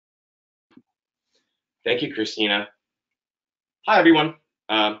Thank you, Christina. Hi, everyone.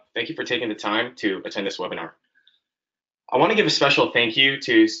 Thank you for taking the time to attend this webinar. I want to give a special thank you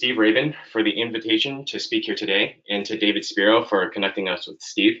to Steve Raven for the invitation to speak here today and to David Spiro for connecting us with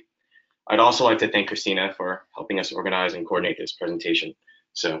Steve. I'd also like to thank Christina for helping us organize and coordinate this presentation.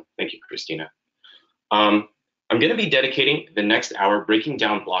 So thank you, Christina. Um, I'm going to be dedicating the next hour breaking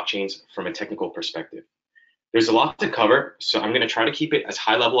down blockchains from a technical perspective. There's a lot to cover, so I'm going to try to keep it as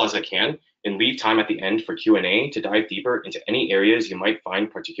high level as I can and leave time at the end for Q&A to dive deeper into any areas you might find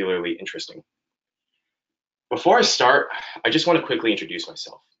particularly interesting. Before I start, I just want to quickly introduce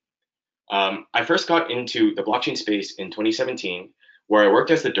myself. I first got into the blockchain space in 2017, where I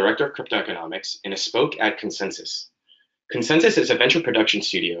worked as the director of crypto economics and a spoke at Consensus. Consensus is a venture production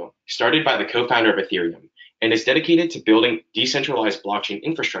studio started by the co-founder of Ethereum and is dedicated to building decentralized blockchain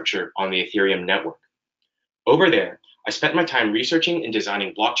infrastructure on the Ethereum network. Over there, I spent my time researching and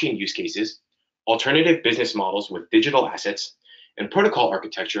designing blockchain use cases, alternative business models with digital assets, and protocol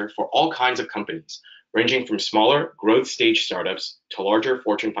architecture for all kinds of companies, ranging from smaller growth stage startups to larger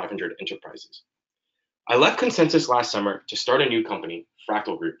Fortune 500 enterprises. I left Consensus last summer to start a new company,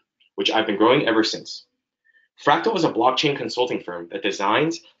 Fraktal Group, which I've been growing ever since. Fraktal is a blockchain consulting firm that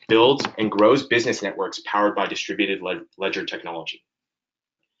designs, builds, and grows business networks powered by distributed ledger technology.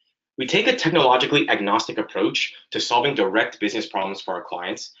 We take a technologically agnostic approach to solving direct business problems for our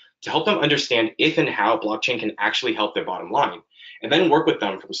clients to help them understand if and how blockchain can actually help their bottom line, and then work with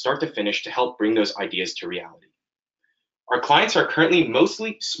them from start to finish to help bring those ideas to reality. Our clients are currently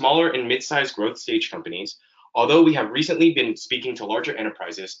mostly smaller and mid-sized growth stage companies, although we have recently been speaking to larger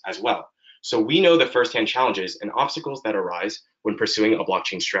enterprises as well. So we know the firsthand challenges and obstacles that arise when pursuing a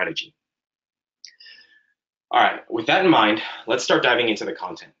blockchain strategy. All right, with that in mind, let's start diving into the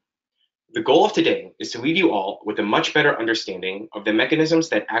content. The goal of today is to leave you all with a much better understanding of the mechanisms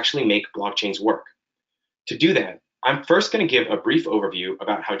that actually make blockchains work. To do that, I'm first going to give a brief overview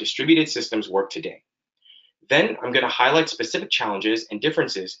about how distributed systems work today. Then I'm going to highlight specific challenges and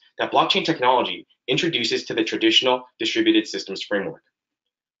differences that blockchain technology introduces to the traditional distributed systems framework.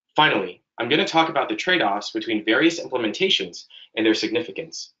 Finally, I'm going to talk about the trade-offs between various implementations and their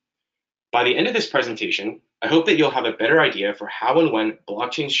significance. By the end of this presentation, I hope that you'll have a better idea for how and when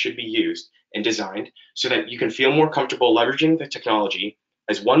blockchains should be used and designed so that you can feel more comfortable leveraging the technology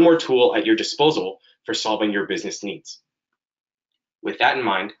as one more tool at your disposal for solving your business needs. With that in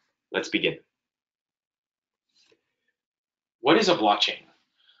mind, let's begin. What is a blockchain?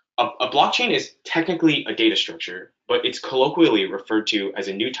 A blockchain is technically a data structure, but it's colloquially referred to as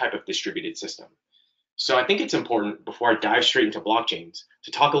a new type of distributed system. So I think it's important, before I dive straight into blockchains,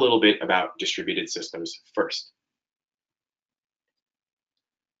 to talk a little bit about distributed systems first.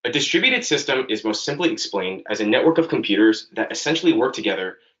 A distributed system is most simply explained as a network of computers that essentially work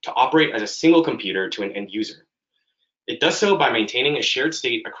together to operate as a single computer to an end user. It does so by maintaining a shared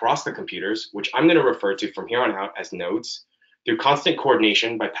state across the computers, which I'm going to refer to from here on out as nodes, through constant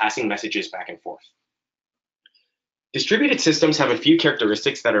coordination by passing messages back and forth. Distributed systems have a few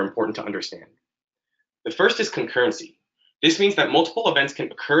characteristics that are important to understand. The first is concurrency. This means that multiple events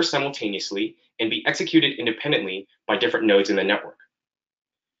can occur simultaneously and be executed independently by different nodes in the network.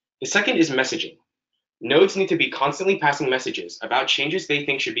 The second is messaging. Nodes need to be constantly passing messages about changes they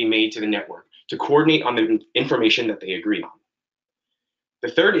think should be made to the network to coordinate on the information that they agree on.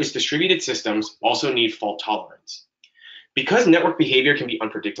 The third is distributed systems also need fault tolerance. Because network behavior can be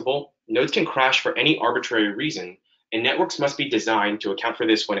unpredictable, nodes can crash for any arbitrary reason, and networks must be designed to account for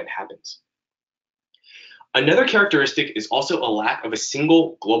this when it happens. Another characteristic is also a lack of a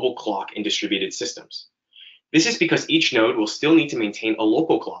single global clock in distributed systems. This is because each node will still need to maintain a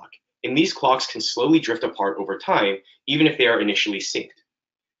local clock, and these clocks can slowly drift apart over time, even if they are initially synced.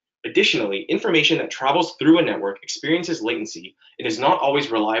 Additionally, information that travels through a network experiences latency and is not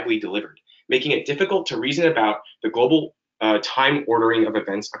always reliably delivered, making it difficult to reason about the global time ordering of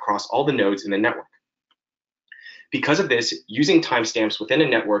events across all the nodes in the network. Because of this, using timestamps within a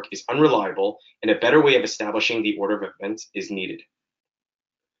network is unreliable, and a better way of establishing the order of events is needed.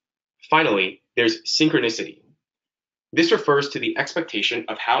 Finally, there's synchronicity. This refers to the expectation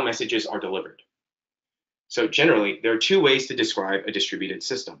of how messages are delivered. So generally, there are two ways to describe a distributed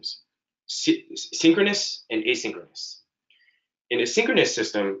systems: synchronous and asynchronous. In a synchronous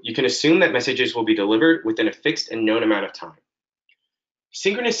system, you can assume that messages will be delivered within a fixed and known amount of time.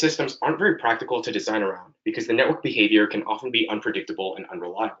 Synchronous systems aren't very practical to design around because the network behavior can often be unpredictable and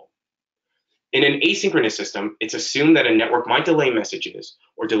unreliable. In an asynchronous system, it's assumed that a network might delay messages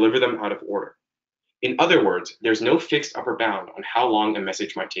or deliver them out of order. In other words, there's no fixed upper bound on how long a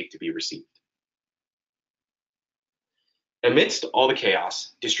message might take to be received. Amidst all the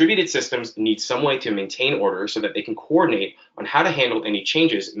chaos, distributed systems need some way to maintain order so that they can coordinate on how to handle any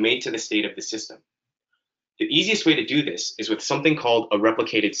changes made to the state of the system. The easiest way to do this is with something called a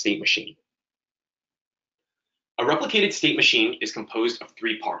replicated state machine. A replicated state machine is composed of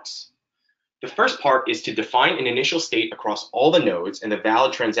three parts. The first part is to define an initial state across all the nodes and the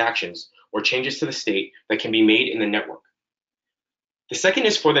valid transactions or changes to the state that can be made in the network. The second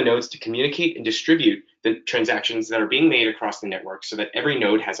is for the nodes to communicate and distribute the transactions that are being made across the network so that every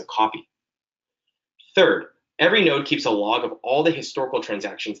node has a copy. Third, every node keeps a log of all the historical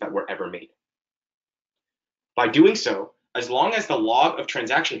transactions that were ever made. By doing so, as long as the log of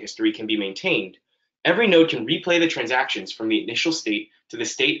transaction history can be maintained, every node can replay the transactions from the initial state to the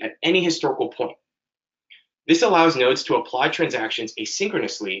state at any historical point. This allows nodes to apply transactions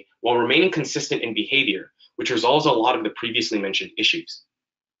asynchronously while remaining consistent in behavior, which resolves a lot of the previously mentioned issues.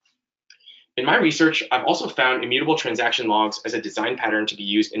 In my research, I've also found immutable transaction logs as a design pattern to be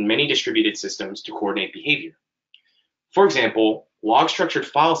used in many distributed systems to coordinate behavior. For example, log-structured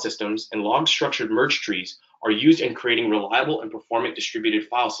file systems and log-structured merge trees are used in creating reliable and performant distributed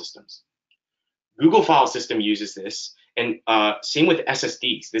file systems. Google File System uses this, and same with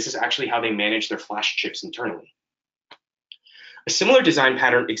SSDs. This is actually how they manage their flash chips internally. A similar design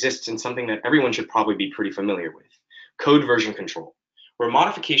pattern exists in something that everyone should probably be pretty familiar with, code version control, where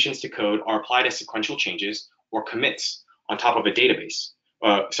modifications to code are applied as sequential changes or commits on top of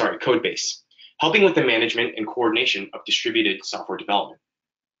a code base, helping with the management and coordination of distributed software development.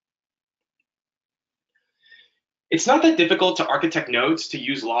 It's not that difficult to architect nodes to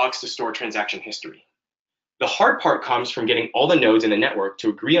use logs to store transaction history. The hard part comes from getting all the nodes in the network to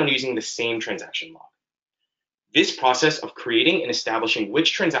agree on using the same transaction log. This process of creating and establishing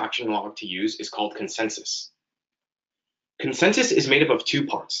which transaction log to use is called consensus. Consensus is made up of two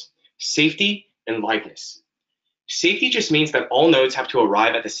parts, safety and liveness. Safety just means that all nodes have to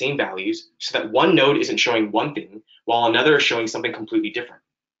arrive at the same values so that one node isn't showing one thing while another is showing something completely different.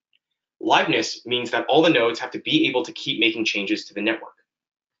 Liveness means that all the nodes have to be able to keep making changes to the network.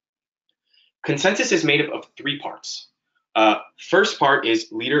 Consensus is made up of three parts. First part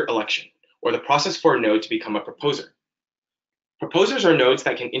is leader election, or the process for a node to become a proposer. Proposers are nodes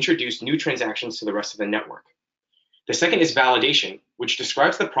that can introduce new transactions to the rest of the network. The second is validation, which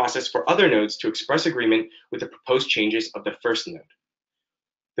describes the process for other nodes to express agreement with the proposed changes of the first node.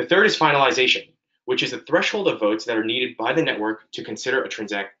 The third is finalization, which is the threshold of votes that are needed by the network to consider a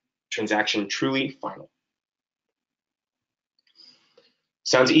transaction truly final.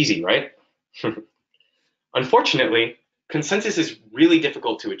 Sounds easy, right? Unfortunately, consensus is really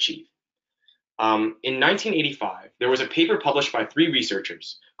difficult to achieve. In 1985, there was a paper published by three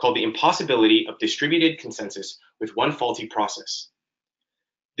researchers called The Impossibility of Distributed Consensus with One Faulty Process.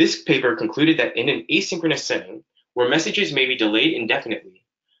 This paper concluded that in an asynchronous setting, where messages may be delayed indefinitely,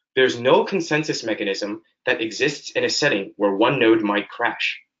 there's no consensus mechanism that exists in a setting where one node might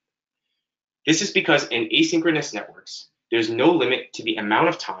crash. This is because in asynchronous networks, there's no limit to the amount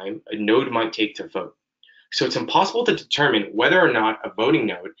of time a node might take to vote. So it's impossible to determine whether or not a voting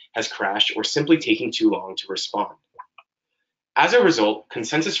node has crashed or simply taking too long to respond. As a result,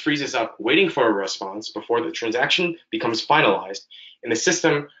 consensus freezes up waiting for a response before the transaction becomes finalized and the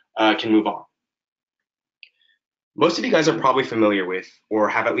system can move on. Most of you guys are probably familiar with or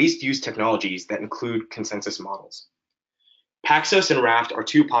have at least used technologies that include consensus models. Paxos and Raft are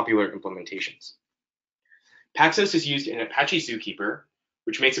two popular implementations. Paxos is used in Apache Zookeeper,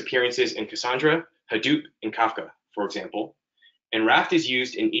 which makes appearances in Cassandra, Hadoop, and Kafka, for example, and Raft is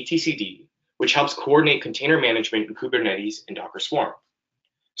used in etcd, which helps coordinate container management in Kubernetes and Docker Swarm.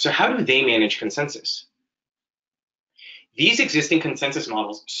 So how do they manage consensus? These existing consensus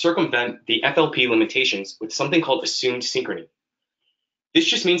models circumvent the FLP limitations with something called assumed synchrony. This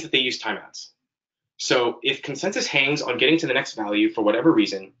just means that they use timeouts. So if consensus hangs on getting to the next value for whatever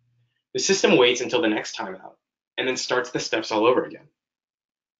reason, the system waits until the next timeout and then starts the steps all over again.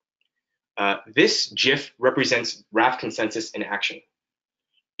 This GIF represents Raft consensus in action.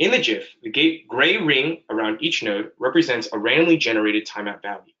 In the GIF, the gray ring around each node represents a randomly generated timeout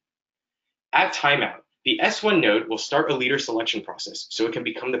value. At timeout, the S1 node will start a leader selection process so it can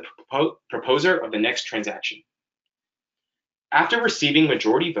become the proposer of the next transaction. After receiving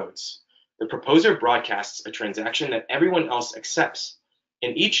majority votes, the proposer broadcasts a transaction that everyone else accepts,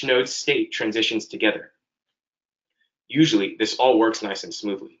 and each node's state transitions together. Usually, this all works nice and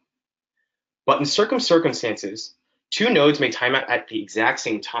smoothly. But in circumstances, two nodes may time out at the exact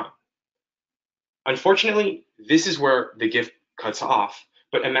same time. Unfortunately, this is where the GIF cuts off,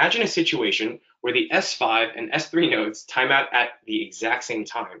 but imagine a situation where the S5 and S3 nodes time out at the exact same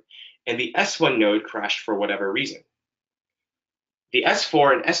time, and the S1 node crashed for whatever reason. The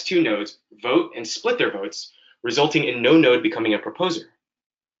S4 and S2 nodes vote and split their votes, resulting in no node becoming a proposer.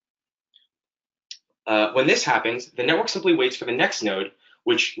 When this happens, the network simply waits for the next node,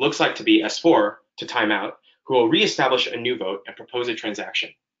 which looks like to be S4, to time out, who will reestablish a new vote and propose a transaction.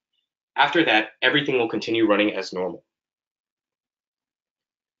 After that, everything will continue running as normal.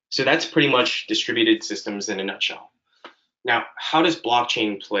 So that's pretty much distributed systems in a nutshell. Now, how does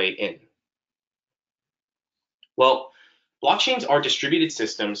blockchain play in? Well, blockchains are distributed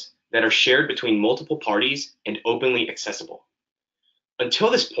systems that are shared between multiple parties and openly accessible.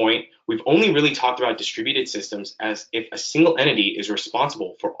 Until this point, we've only really talked about distributed systems as if a single entity is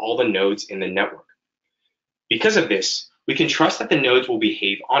responsible for all the nodes in the network. Because of this, we can trust that the nodes will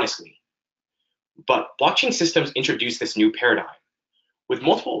behave honestly. But blockchain systems introduce this new paradigm. With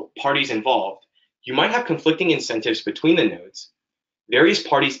multiple parties involved, you might have conflicting incentives between the nodes. Various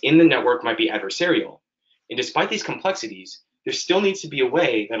parties in the network might be adversarial. And despite these complexities, there still needs to be a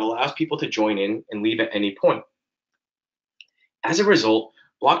way that allows people to join in and leave at any point. As a result,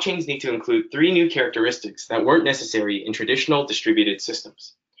 blockchains need to include 3 new characteristics that weren't necessary in traditional distributed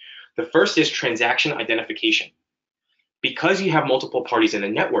systems. The first is transaction identification. Because you have multiple parties in the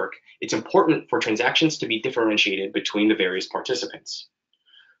network, it's important for transactions to be differentiated between the various participants.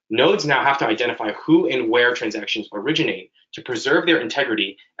 Nodes now have to identify who and where transactions originate to preserve their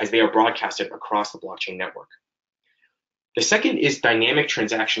integrity as they are broadcasted across the blockchain network. The second is dynamic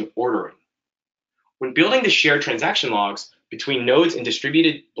transaction ordering. When building the shared transaction logs between nodes and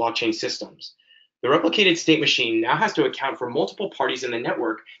distributed blockchain systems, the replicated state machine now has to account for multiple parties in the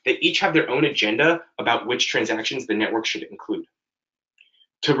network that each have their own agenda about which transactions the network should include.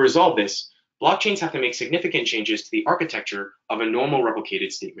 To resolve this, blockchains have to make significant changes to the architecture of a normal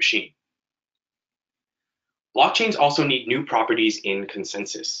replicated state machine. Blockchains also need new properties in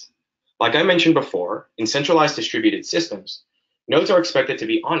consensus. Like I mentioned before, in centralized distributed systems, nodes are expected to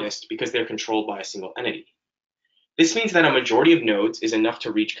be honest because they're controlled by a single entity. This means that a majority of nodes is enough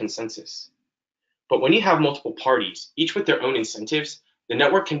to reach consensus. But when you have multiple parties, each with their own incentives, the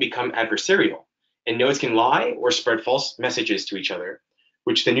network can become adversarial, and nodes can lie or spread false messages to each other,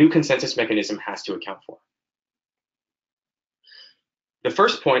 which the new consensus mechanism has to account for. The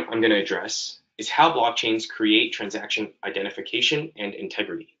first point I'm going to address is how blockchains create transaction identification and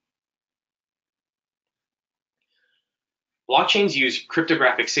integrity. Blockchains use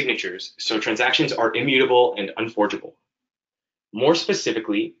cryptographic signatures, so transactions are immutable and unforgeable. More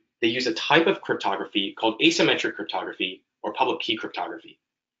specifically, they use a type of cryptography called asymmetric cryptography or public key cryptography.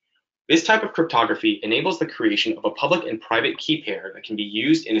 This type of cryptography enables the creation of a public and private key pair that can be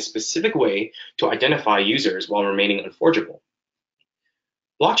used in a specific way to identify users while remaining unforgeable.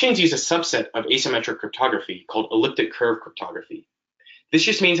 Blockchains use a subset of asymmetric cryptography called elliptic curve cryptography. This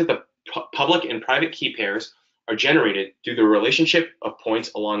just means that the public and private key pairs are generated through the relationship of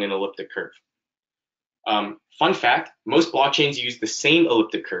points along an elliptic curve. Fun fact, most blockchains use the same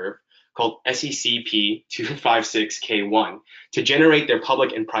elliptic curve called SECP256K1 to generate their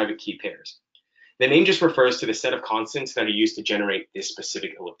public and private key pairs. The name just refers to the set of constants that are used to generate this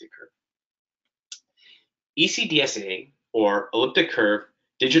specific elliptic curve. ECDSA, or elliptic curve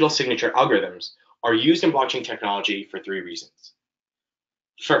digital signature algorithms, are used in blockchain technology for 3 reasons.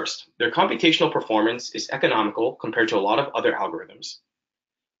 First, their computational performance is economical compared to a lot of other algorithms.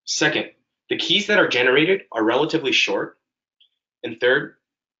 Second, the keys that are generated are relatively short. And third,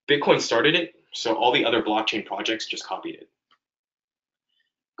 Bitcoin started it, so all the other blockchain projects just copied it.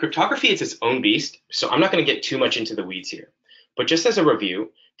 Cryptography is its own beast, so I'm not going to get too much into the weeds here. But just as a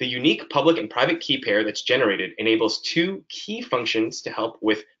review, the unique public and private key pair that's generated enables 2 key functions to help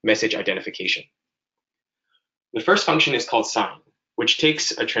with message identification. The first function is called sign, which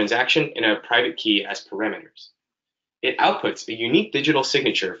takes a transaction and a private key as parameters. It outputs a unique digital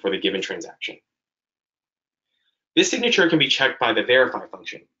signature for the given transaction. This signature can be checked by the verify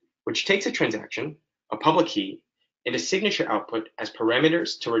function, which takes a transaction, a public key, and a signature output as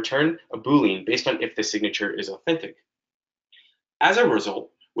parameters to return a Boolean based on if the signature is authentic. As a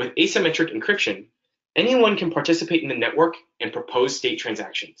result, with asymmetric encryption, anyone can participate in the network and propose state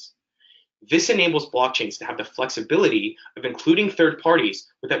transactions. This enables blockchains to have the flexibility of including third parties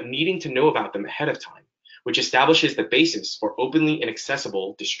without needing to know about them ahead of time, which establishes the basis for openly and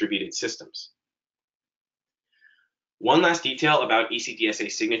accessible distributed systems. One last detail about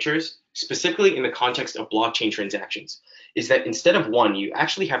ECDSA signatures, specifically in the context of blockchain transactions, is that instead of 1, you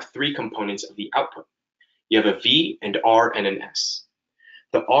actually have 3 components of the output. You have a V, and R, and an S.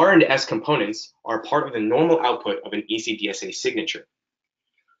 The R and S components are part of the normal output of an ECDSA signature.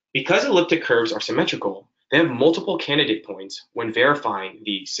 Because elliptic curves are symmetrical, they have multiple candidate points when verifying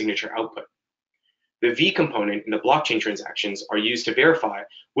the signature output. The V component in the blockchain transactions are used to verify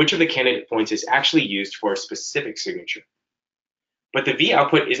which of the candidate points is actually used for a specific signature. But the V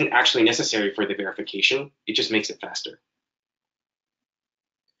output isn't actually necessary for the verification, it just makes it faster.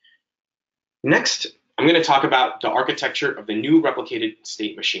 Next, I'm going to talk about the architecture of the new replicated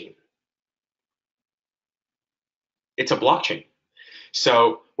state machine. It's a blockchain.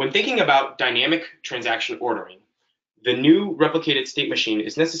 So when thinking about dynamic transaction ordering, the new replicated state machine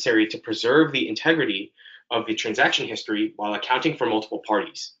is necessary to preserve the integrity of the transaction history while accounting for multiple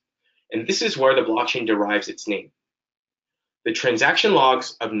parties. And this is where the blockchain derives its name. The transaction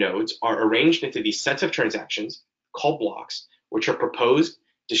logs of nodes are arranged into these sets of transactions, called blocks, which are proposed,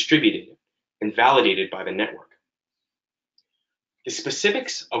 distributed, and validated by the network. The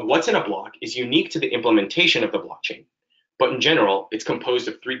specifics of what's in a block is unique to the implementation of the blockchain, but in general, it's composed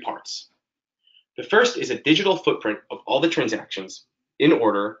of three parts. The first is a digital footprint of all the transactions in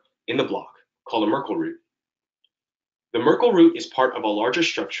order in the block, called a Merkle root. The Merkle root is part of a larger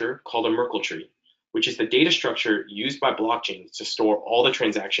structure called a Merkle tree, which is the data structure used by blockchains to store all the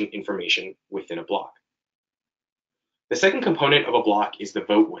transaction information within a block. The second component of a block is the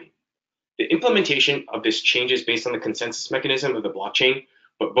vote weight. The implementation of this changes based on the consensus mechanism of the blockchain,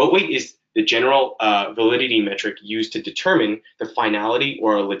 but vote weight is the general validity metric used to determine the finality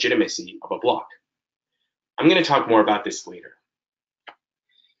or legitimacy of a block. I'm going to talk more about this later.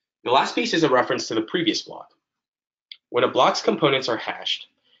 The last piece is a reference to the previous block. When a block's components are hashed,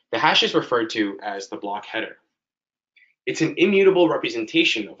 the hash is referred to as the block header. It's an immutable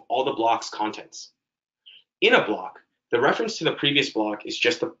representation of all the block's contents. In a block, the reference to the previous block is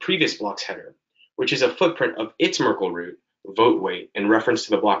just the previous block's header, which is a footprint of its Merkle root, vote weight, in reference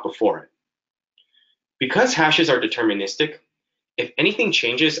to the block before it. Because hashes are deterministic, if anything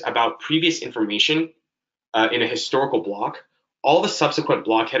changes about previous information in a historical block, all the subsequent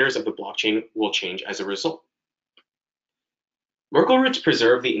block headers of the blockchain will change as a result. Merkle roots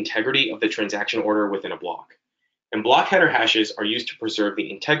preserve the integrity of the transaction order within a block, and block header hashes are used to preserve the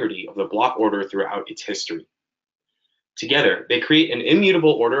integrity of the block order throughout its history. Together, they create an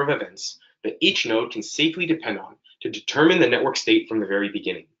immutable order of events that each node can safely depend on to determine the network state from the very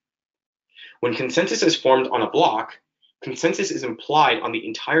beginning. When consensus is formed on a block, consensus is implied on the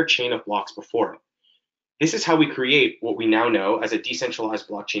entire chain of blocks before it. This is how we create what we now know as a decentralized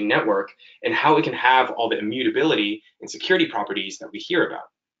blockchain network and how it can have all the immutability and security properties that we hear about.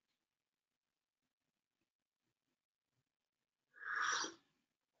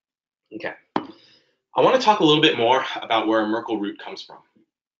 Okay, I want to talk a little bit more about where a Merkle root comes from.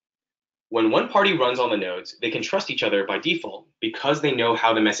 When one party runs on the nodes, they can trust each other by default because they know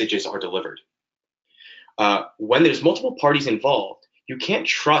how the messages are delivered. When there's multiple parties involved, you can't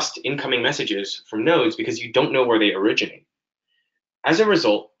trust incoming messages from nodes because you don't know where they originate. As a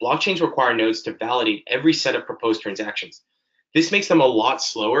result, blockchains require nodes to validate every set of proposed transactions. This makes them a lot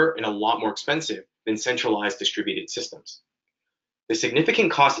slower and a lot more expensive than centralized distributed systems. The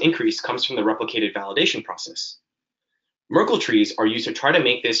significant cost increase comes from the replicated validation process. Merkle trees are used to try to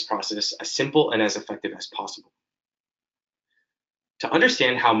make this process as simple and as effective as possible. To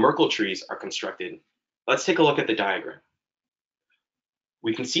understand how Merkle trees are constructed, let's take a look at the diagram.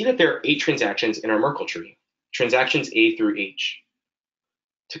 We can see that there are 8 transactions in our Merkle tree, transactions A through H.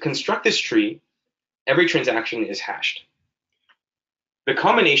 To construct this tree, every transaction is hashed. The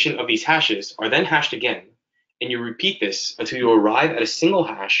combination of these hashes are then hashed again, and you repeat this until you arrive at a single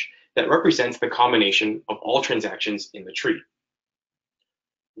hash that represents the combination of all transactions in the tree.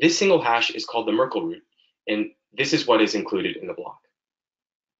 This single hash is called the Merkle root, and this is what is included in the block.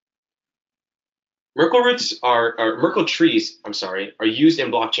 Merkle trees are used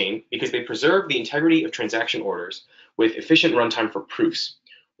in blockchain because they preserve the integrity of transaction orders with efficient runtime for proofs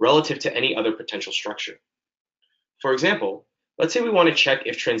relative to any other potential structure. For example, let's say we want to check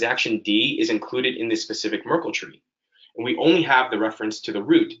if transaction D is included in this specific Merkle tree, and we only have the reference to the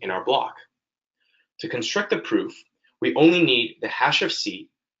root in our block. To construct the proof, we only need the hash of C,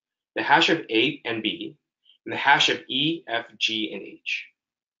 the hash of A and B, and the hash of E, F, G, and H.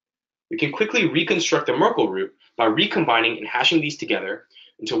 We can quickly reconstruct the Merkle root by recombining and hashing these together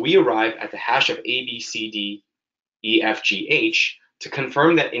until we arrive at the hash of A, B, C, D, E, F, G, H to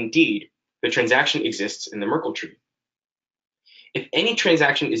confirm that indeed the transaction exists in the Merkle tree. If any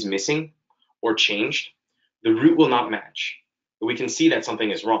transaction is missing or changed, the root will not match, and we can see that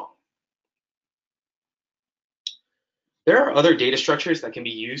something is wrong. There are other data structures that can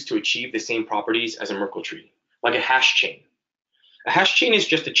be used to achieve the same properties as a Merkle tree, like a hash chain. A hash chain is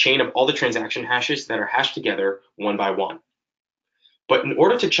just a chain of all the transaction hashes that are hashed together one by one. But in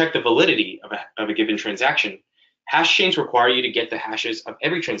order to check the validity of a given transaction, Hash chains require you to get the hashes of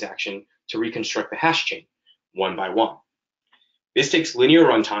every transaction to reconstruct the hash chain, one by one. This takes linear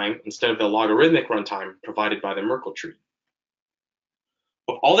runtime instead of the logarithmic runtime provided by the Merkle tree.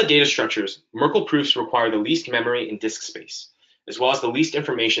 Of all the data structures, Merkle proofs require the least memory and disk space, as well as the least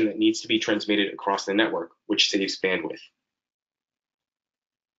information that needs to be transmitted across the network, which saves bandwidth.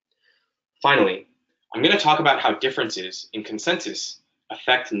 Finally, I'm going to talk about how differences in consensus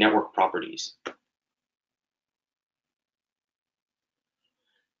affect network properties.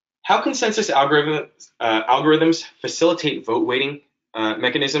 How consensus algorithms facilitate vote weighting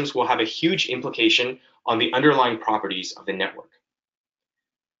mechanisms will have a huge implication on the underlying properties of the network.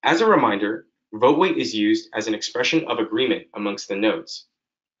 As a reminder, vote weight is used as an expression of agreement amongst the nodes.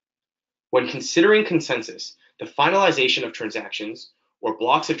 When considering consensus, the finalization of transactions or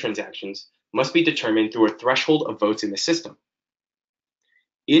blocks of transactions must be determined through a threshold of votes in the system.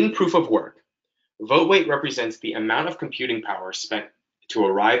 In proof of work, vote weight represents the amount of computing power spent to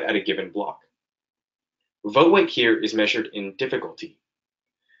arrive at a given block. Vote weight here is measured in difficulty.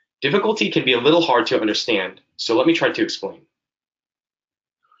 Difficulty can be a little hard to understand, so let me try to explain.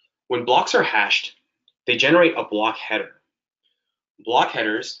 When blocks are hashed, they generate a block header. Block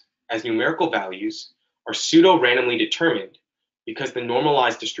headers, as numerical values, are pseudo-randomly determined because the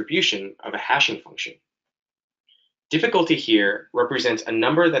normalized distribution of a hashing function. Difficulty here represents a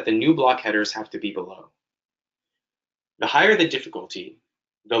number that the new block headers have to be below. The higher the difficulty,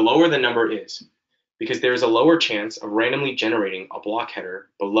 the lower the number is, because there is a lower chance of randomly generating a block header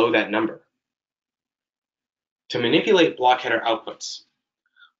below that number. To manipulate block header outputs,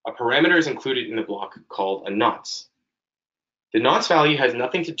 a parameter is included in the block called a nonce. The nonce value has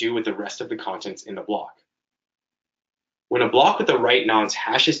nothing to do with the rest of the contents in the block. When a block with the right nonce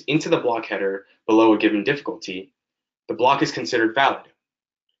hashes into the block header below a given difficulty, the block is considered valid.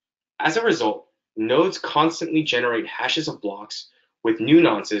 As a result, nodes constantly generate hashes of blocks with new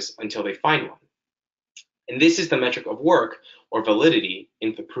nonces until they find one. And this is the metric of work or validity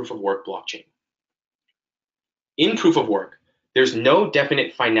in the proof of work blockchain. In proof of work, there's no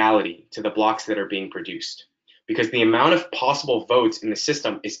definite finality to the blocks that are being produced because the amount of possible votes in the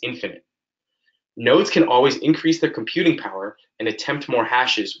system is infinite. Nodes can always increase their computing power and attempt more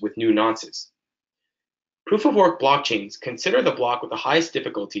hashes with new nonces. Proof of work blockchains consider the block with the highest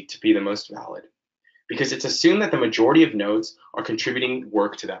difficulty to be the most valid because it's assumed that the majority of nodes are contributing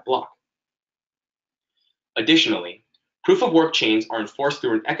work to that block. Additionally, proof of work chains are enforced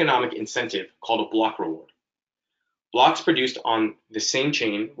through an economic incentive called a block reward. Blocks produced on the same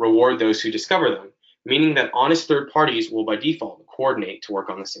chain reward those who discover them, meaning that honest third parties will by default coordinate to work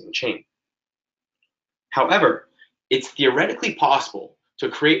on the same chain. However, it's theoretically possible to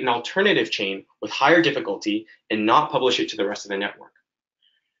create an alternative chain with higher difficulty and not publish it to the rest of the network.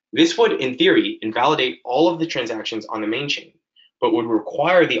 This would, in theory, invalidate all of the transactions on the main chain, but would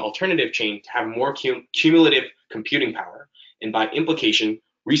require the alternative chain to have more cumulative computing power and, by implication,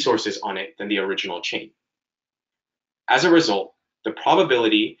 resources on it than the original chain. As a result, the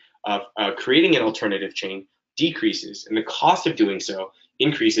probability of creating an alternative chain decreases, and the cost of doing so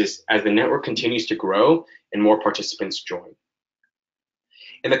increases as the network continues to grow and more participants join.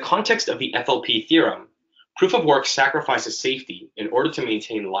 In the context of the FLP theorem, proof of work sacrifices safety in order to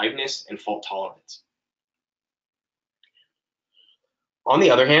maintain liveness and fault tolerance. On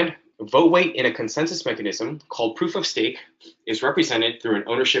the other hand, vote weight in a consensus mechanism called proof of stake is represented through an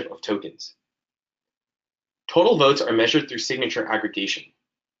ownership of tokens. Total votes are measured through signature aggregation.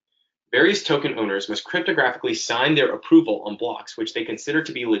 Various token owners must cryptographically sign their approval on blocks which they consider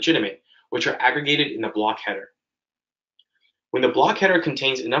to be legitimate, which are aggregated in the block header. When the block header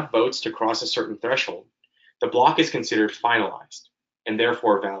contains enough votes to cross a certain threshold, the block is considered finalized and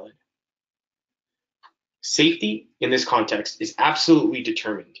therefore valid. Safety in this context is absolutely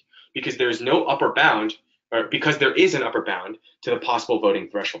determined because there is no upper bound, or because there is an upper bound to the possible voting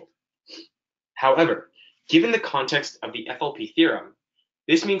threshold. However, given the context of the FLP theorem,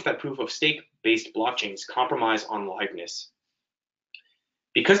 this means that proof of stake-based blockchains compromise on liveness.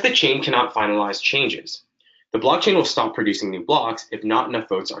 Because the chain cannot finalize changes, the blockchain will stop producing new blocks if not enough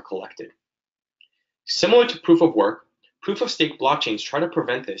votes are collected. Similar to proof of work, proof of stake blockchains try to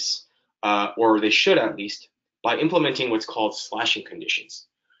prevent this, or they should at least, by implementing what's called slashing conditions,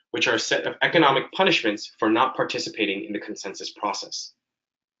 which are a set of economic punishments for not participating in the consensus process.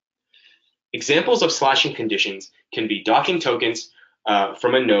 Examples of slashing conditions can be docking tokens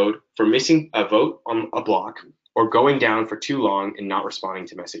from a node for missing a vote on a block, or going down for too long and not responding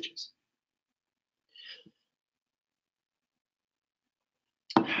to messages.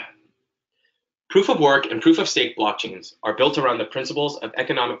 Proof of work and proof of stake blockchains are built around the principles of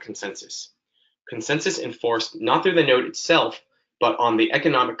economic consensus. consensus enforced not through the node itself, but on the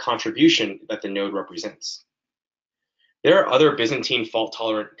economic contribution that the node represents. There are other Byzantine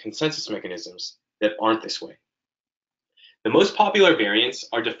fault-tolerant consensus mechanisms that aren't this way. The most popular variants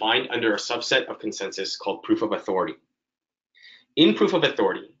are defined under a subset of consensus called proof of authority. In proof of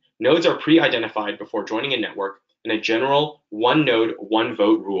authority, nodes are pre-identified before joining a network, and a general one node, one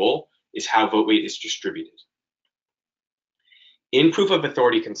vote rule is how vote weight is distributed. In proof of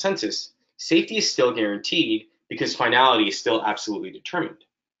authority consensus, safety is still guaranteed because finality is still absolutely determined.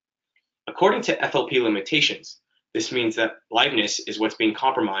 According to FLP limitations, this means that liveness is what's being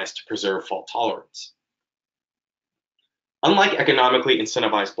compromised to preserve fault tolerance. Unlike economically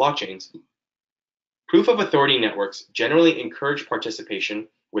incentivized blockchains, proof of authority networks generally encourage participation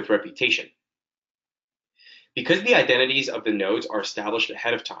with reputation. Because the identities of the nodes are established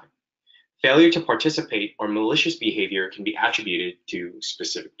ahead of time, failure to participate or malicious behavior can be attributed to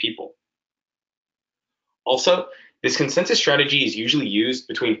specific people. Also, this consensus strategy is usually used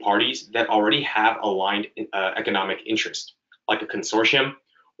between parties that already have aligned economic interest, like a consortium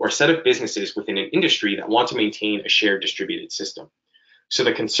or a set of businesses within an industry that want to maintain a shared distributed system. So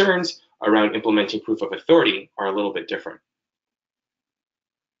the concerns around implementing proof of authority are a little bit different.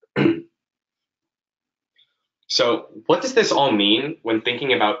 So what does this all mean when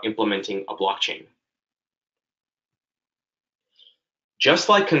thinking about implementing a blockchain? Just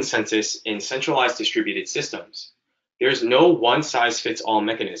like consensus in centralized distributed systems, there's no one-size-fits-all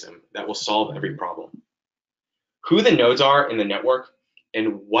mechanism that will solve every problem. Who the nodes are in the network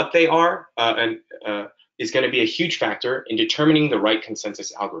and what they are is going to be a huge factor in determining the right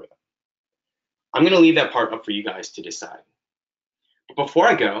consensus algorithm. I'm going to leave that part up for you guys to decide. But before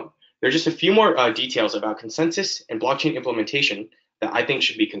I go, there are just a few more details about consensus and blockchain implementation that I think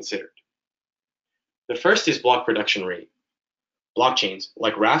should be considered. The first is block production rate. Blockchains,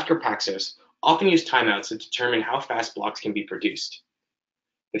 like Raft or Paxos, often use timeouts to determine how fast blocks can be produced.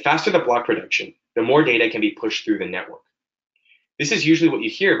 The faster the block production, the more data can be pushed through the network. This is usually what you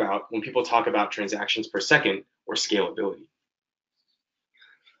hear about when people talk about transactions per second or scalability.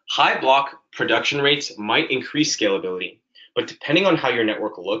 High block production rates might increase scalability, but depending on how your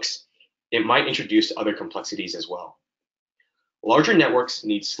network looks, it might introduce other complexities as well. Larger networks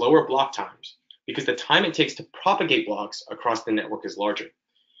need slower block times because the time it takes to propagate blocks across the network is larger.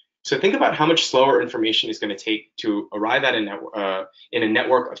 So think about how much slower information is going to take to arrive at in a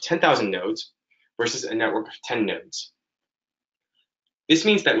network of 10,000 nodes versus a network of 10 nodes. This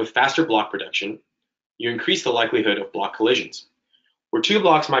means that with faster block production, you increase the likelihood of block collisions, where two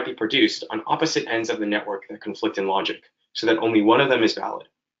blocks might be produced on opposite ends of the network that conflict in logic, so that only one of them is valid.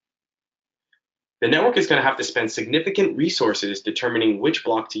 The network is going to have to spend significant resources determining which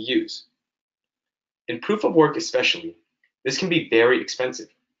block to use. In proof of work especially, this can be very expensive,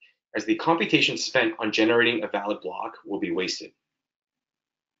 as the computation spent on generating a valid block will be wasted.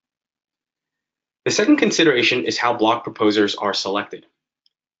 The second consideration is how block proposers are selected.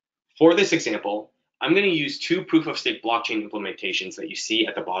 For this example, I'm going to use two proof-of-stake blockchain implementations that you see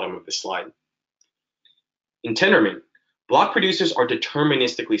at the bottom of the slide. In Tendermint, block producers are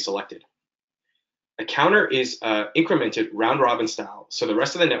deterministically selected. A counter is incremented round-robin style, so the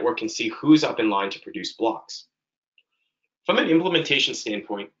rest of the network can see who's up in line to produce blocks. From an implementation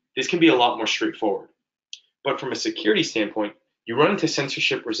standpoint, this can be a lot more straightforward. But from a security standpoint, you run into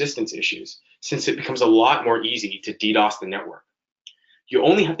censorship resistance issues, since it becomes a lot more easy to DDoS the network. You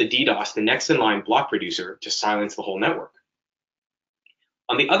only have to DDoS the next in line block producer to silence the whole network.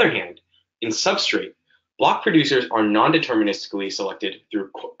 On the other hand, in Substrate, block producers are non-deterministically selected through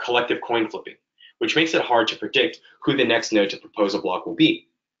collective coin flipping, which makes it hard to predict who the next node to propose a block will be.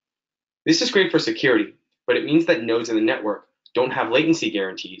 This is great for security, but it means that nodes in the network don't have latency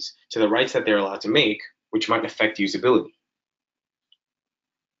guarantees to the writes that they're allowed to make, which might affect usability.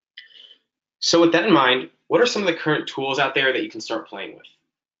 So with that in mind, what are some of the current tools out there that you can start playing with?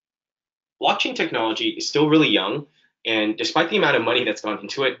 Blockchain technology is still really young, and despite the amount of money that's gone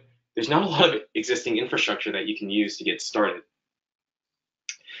into it, there's not a lot of existing infrastructure that you can use to get started.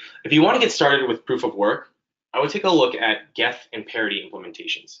 If you want to get started with proof of work, I would take a look at Geth and Parity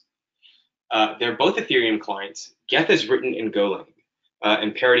implementations. They're both Ethereum clients. Geth is written in Golang,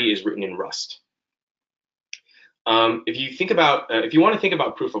 and Parity is written in Rust. If you want to think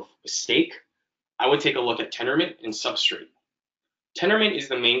about proof of stake, I would take a look at Tendermint and Substrate. Tendermint is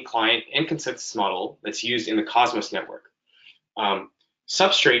the main client and consensus model that's used in the Cosmos network.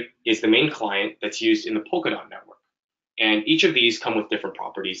 Substrate is the main client that's used in the Polkadot network. And each of these come with different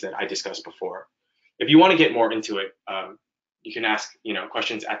properties that I discussed before. If you want to get more into it, you can ask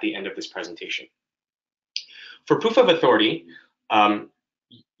questions at the end of this presentation. For proof of authority,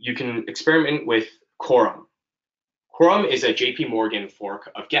 you can experiment with Quorum. Quorum is a JP Morgan fork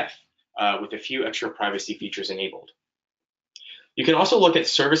of Geth with a few extra privacy features enabled. You can also look at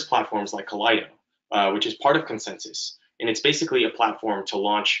service platforms like Kaleido, which is part of Consensus, and it's basically a platform to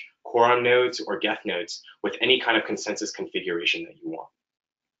launch Quorum nodes or Geth nodes with any kind of consensus configuration that you want.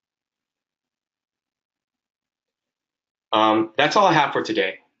 That's all I have for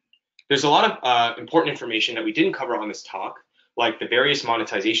today. There's a lot of important information that we didn't cover on this talk, like the various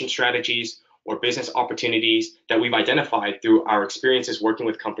monetization strategies or business opportunities that we've identified through our experiences working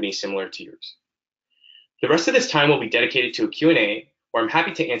with companies similar to yours. The rest of this time will be dedicated to a Q&A, where I'm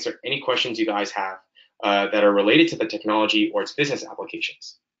happy to answer any questions you guys have that are related to the technology or its business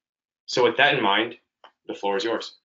applications. So with that in mind, the floor is yours.